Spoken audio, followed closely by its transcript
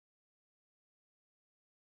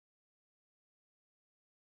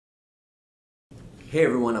Hey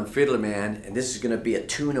everyone, I'm Fiddlerman, and this is going to be a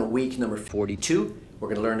tune a week number 42. We're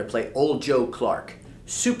going to learn to play Old Joe Clark.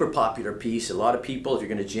 Super popular piece. A lot of people, if you're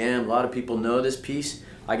going to jam, a lot of people know this piece.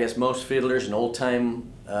 I guess most fiddlers and old-time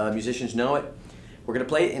musicians know it. We're going to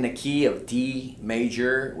play it in a key of D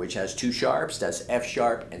major, which has two sharps. That's F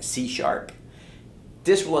sharp and C sharp.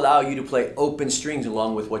 This will allow you to play open strings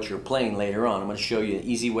along with what you're playing later on. I'm going to show you an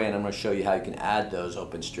easy way, and I'm going to show you how you can add those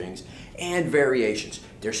open strings and variations.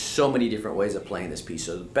 There's so many different ways of playing this piece,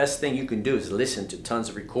 so the best thing you can do is listen to tons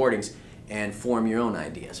of recordings and form your own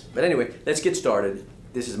ideas. But anyway, let's get started.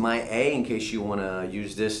 This is my A in case you want to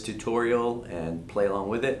use this tutorial and play along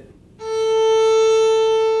with it.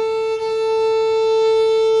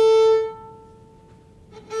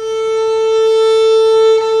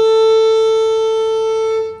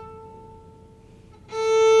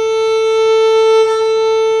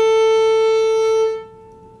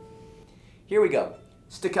 Here we go.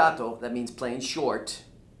 Staccato, that means playing short.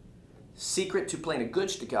 Secret to playing a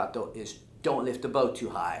good staccato is don't lift the bow too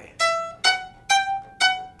high,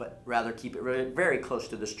 but rather keep it very close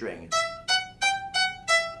to the string.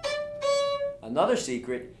 Another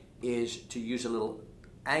secret is to use a little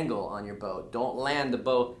angle on your bow. Don't land the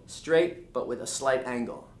bow straight, but with a slight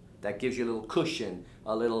angle. That gives you a little cushion,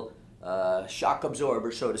 a little shock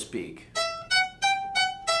absorber, so to speak.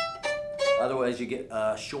 Otherwise you get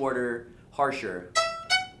shorter, harsher.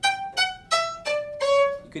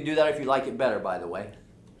 You can do that if you like it better, by the way.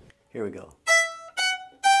 Here we go.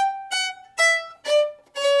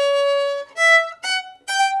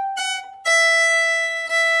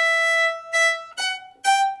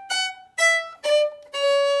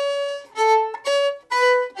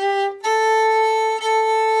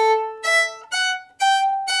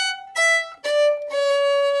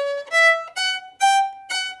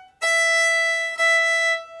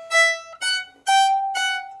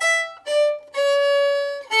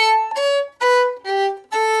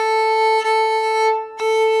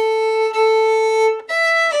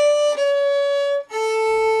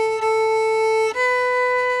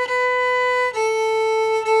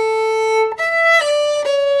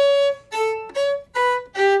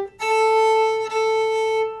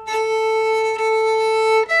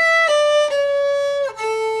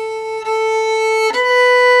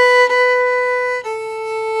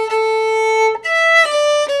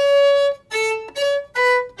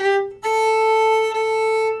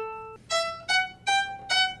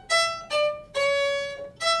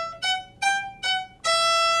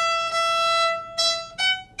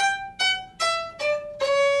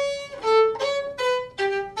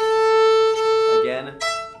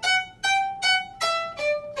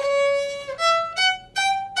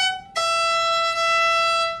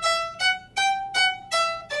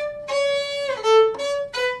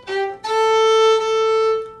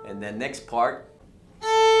 And then next part.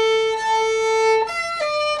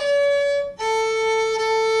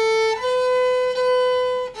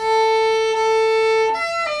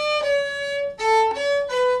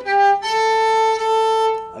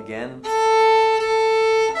 Again.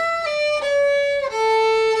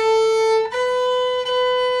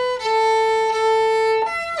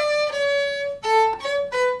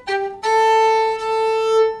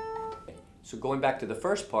 So going back to the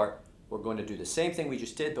first part, we're going to do the same thing we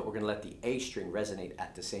just did, but we're going to let the A string resonate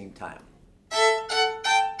at the same time.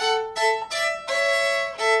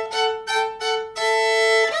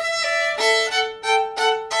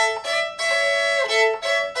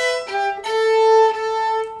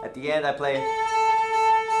 At the end I play,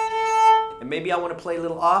 and maybe I want to play a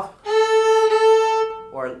little off,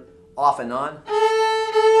 or off and on,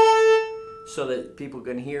 so that people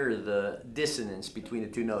can hear the dissonance between the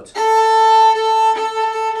two notes.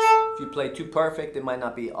 If you play too perfect, it might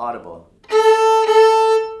not be audible.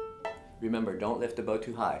 Remember, don't lift the bow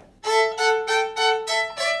too high.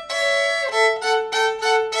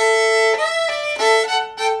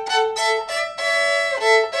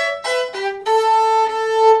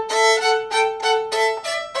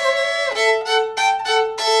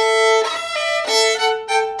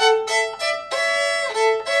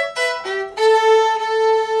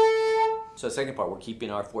 So the second part, we're keeping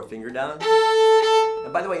our fourth finger down.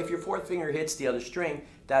 And by the way, if your fourth finger hits the other string,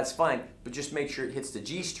 that's fine, but just make sure it hits the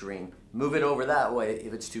G string. Move it over that way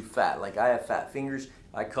if it's too fat. Like I have fat fingers,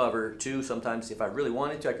 I cover two. Sometimes if I really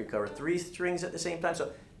wanted to, I could cover three strings at the same time.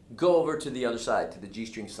 So go over to the other side, to the G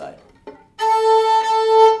string side.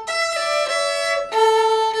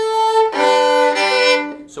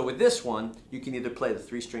 So with this one, you can either play the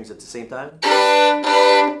three strings at the same time,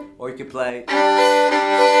 or you could play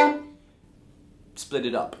split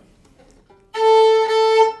it up.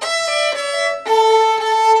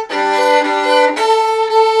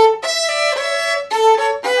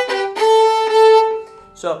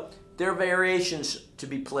 there are variations to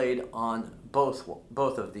be played on both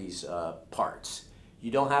of these parts.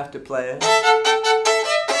 You don't have to play.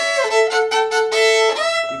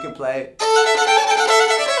 You can play.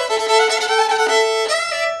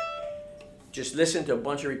 Just listen to a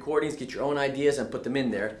bunch of recordings, get your own ideas and put them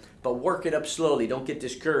in there, but work it up slowly. Don't get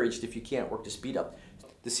discouraged if you can't work the speed up.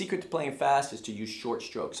 The secret to playing fast is to use short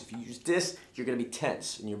strokes. If you use this, you're going to be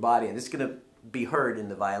tense in your body, and this is going to be heard in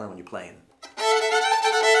the violin when you're playing.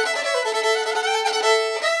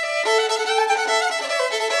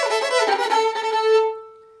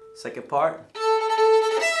 Second part.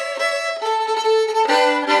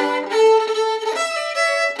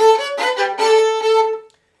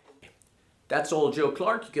 That's Old Joe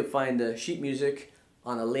Clark. You can find the sheet music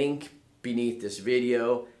on a link beneath this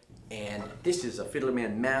video. And this is a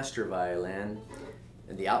Fiddlerman Master Violin.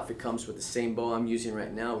 And the outfit comes with the same bow I'm using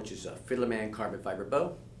right now, which is a Fiddlerman carbon fiber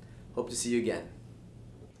bow. Hope to see you again.